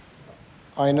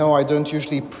I know I don't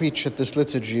usually preach at this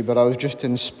liturgy, but I was just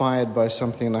inspired by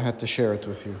something and I had to share it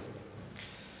with you.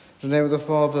 In the name of the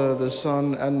Father, the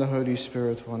Son, and the Holy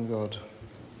Spirit, one God.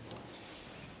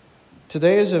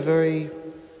 Today is a very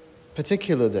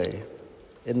particular day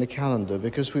in the calendar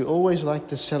because we always like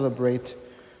to celebrate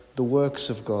the works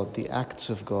of God, the acts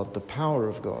of God, the power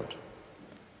of God.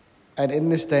 And in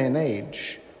this day and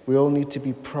age, we all need to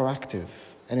be proactive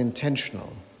and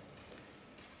intentional.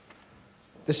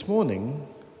 This morning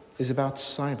is about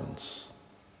silence.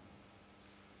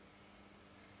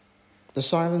 The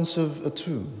silence of a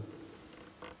tomb.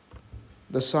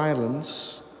 The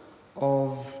silence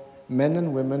of men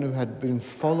and women who had been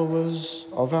followers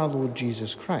of our Lord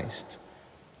Jesus Christ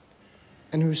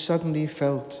and who suddenly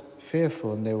felt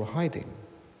fearful and they were hiding.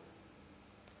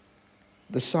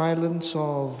 The silence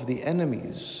of the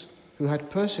enemies who had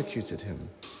persecuted him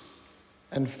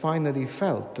and finally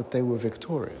felt that they were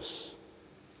victorious.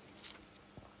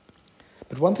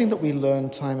 But one thing that we learn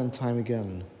time and time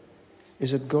again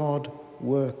is that God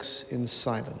works in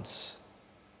silence.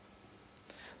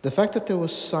 The fact that there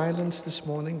was silence this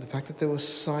morning, the fact that there was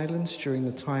silence during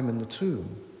the time in the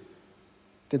tomb,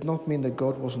 did not mean that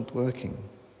God wasn't working.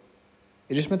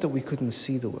 It just meant that we couldn't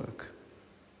see the work.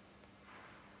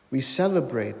 We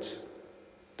celebrate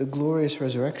the glorious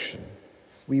resurrection.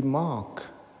 We mark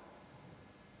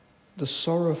the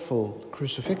sorrowful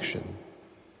crucifixion.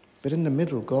 But in the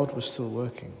middle, God was still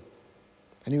working.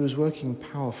 And he was working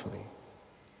powerfully.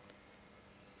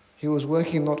 He was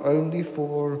working not only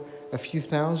for a few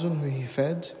thousand who he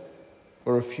fed,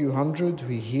 or a few hundred who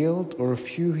he healed, or a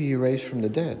few who he raised from the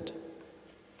dead.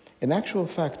 In actual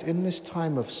fact, in this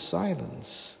time of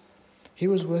silence, he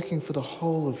was working for the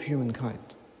whole of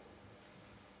humankind.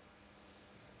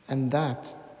 And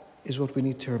that is what we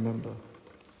need to remember.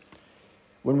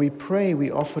 When we pray,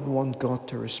 we often want God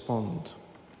to respond.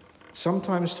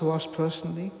 Sometimes to us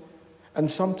personally, and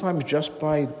sometimes just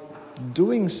by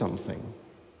doing something,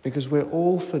 because we're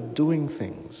all for doing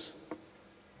things.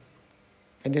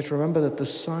 And yet remember that the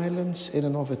silence in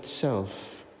and of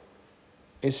itself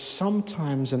is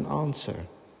sometimes an answer,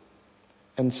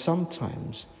 and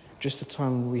sometimes just a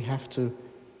time when we have to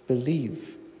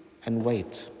believe and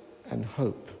wait and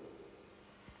hope.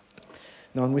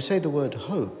 Now, when we say the word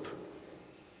hope,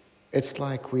 it's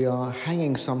like we are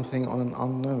hanging something on an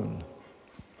unknown.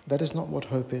 That is not what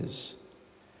hope is.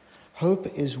 Hope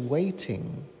is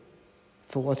waiting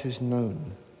for what is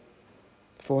known,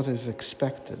 for what is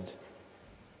expected.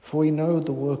 For we know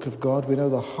the work of God, we know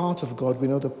the heart of God, we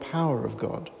know the power of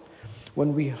God.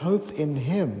 When we hope in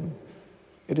him,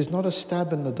 it is not a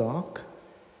stab in the dark,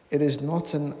 it is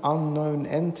not an unknown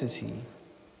entity.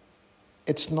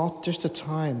 It's not just a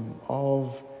time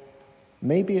of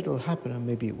maybe it'll happen and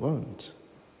maybe it won't.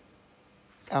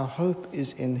 Our hope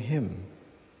is in him.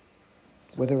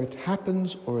 Whether it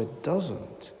happens or it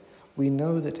doesn't, we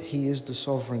know that he is the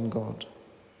sovereign God.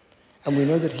 And we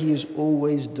know that he is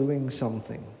always doing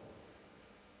something.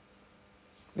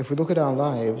 If we look at our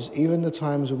lives, even the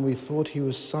times when we thought he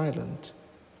was silent,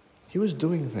 he was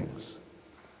doing things.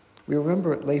 We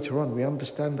remember it later on. We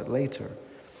understand it later.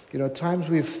 At times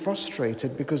we're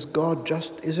frustrated because God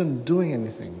just isn't doing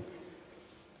anything.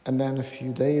 And then a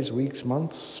few days, weeks,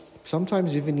 months,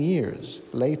 sometimes even years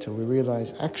later, we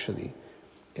realize actually,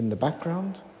 in the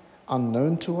background,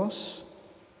 unknown to us,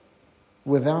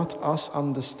 without us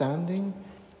understanding,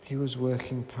 he was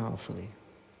working powerfully.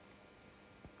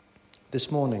 This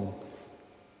morning,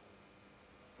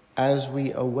 as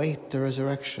we await the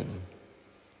resurrection,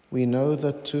 we know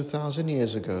that 2,000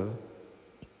 years ago,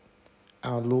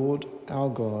 our Lord, our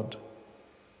God,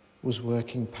 was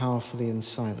working powerfully in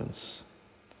silence.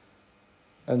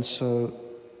 And so,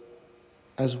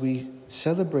 as we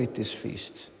celebrate this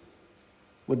feast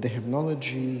with the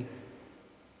hymnology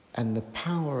and the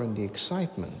power and the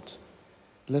excitement,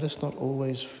 let us not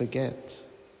always forget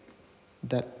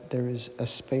that there is a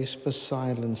space for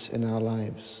silence in our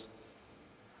lives.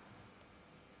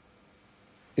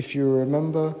 If you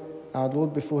remember, our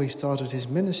Lord, before he started his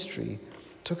ministry,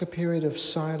 took a period of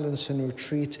silence and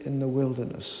retreat in the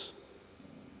wilderness.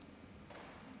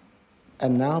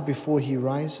 And now, before he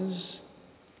rises,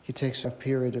 he takes a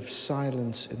period of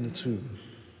silence in the tomb.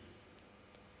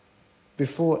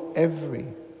 Before every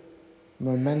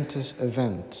momentous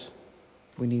event,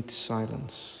 we need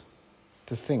silence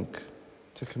to think,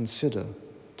 to consider,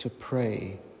 to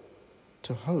pray,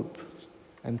 to hope,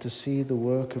 and to see the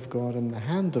work of God and the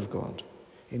hand of God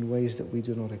in ways that we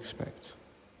do not expect.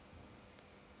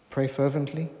 Pray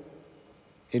fervently,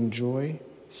 enjoy,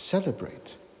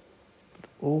 celebrate, but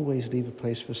always leave a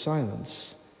place for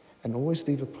silence, and always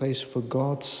leave a place for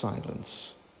God's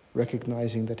silence,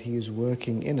 recognizing that he is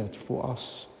working in it for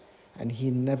us, and he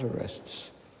never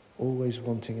rests, always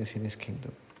wanting us in his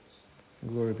kingdom.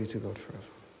 Glory be to God forever.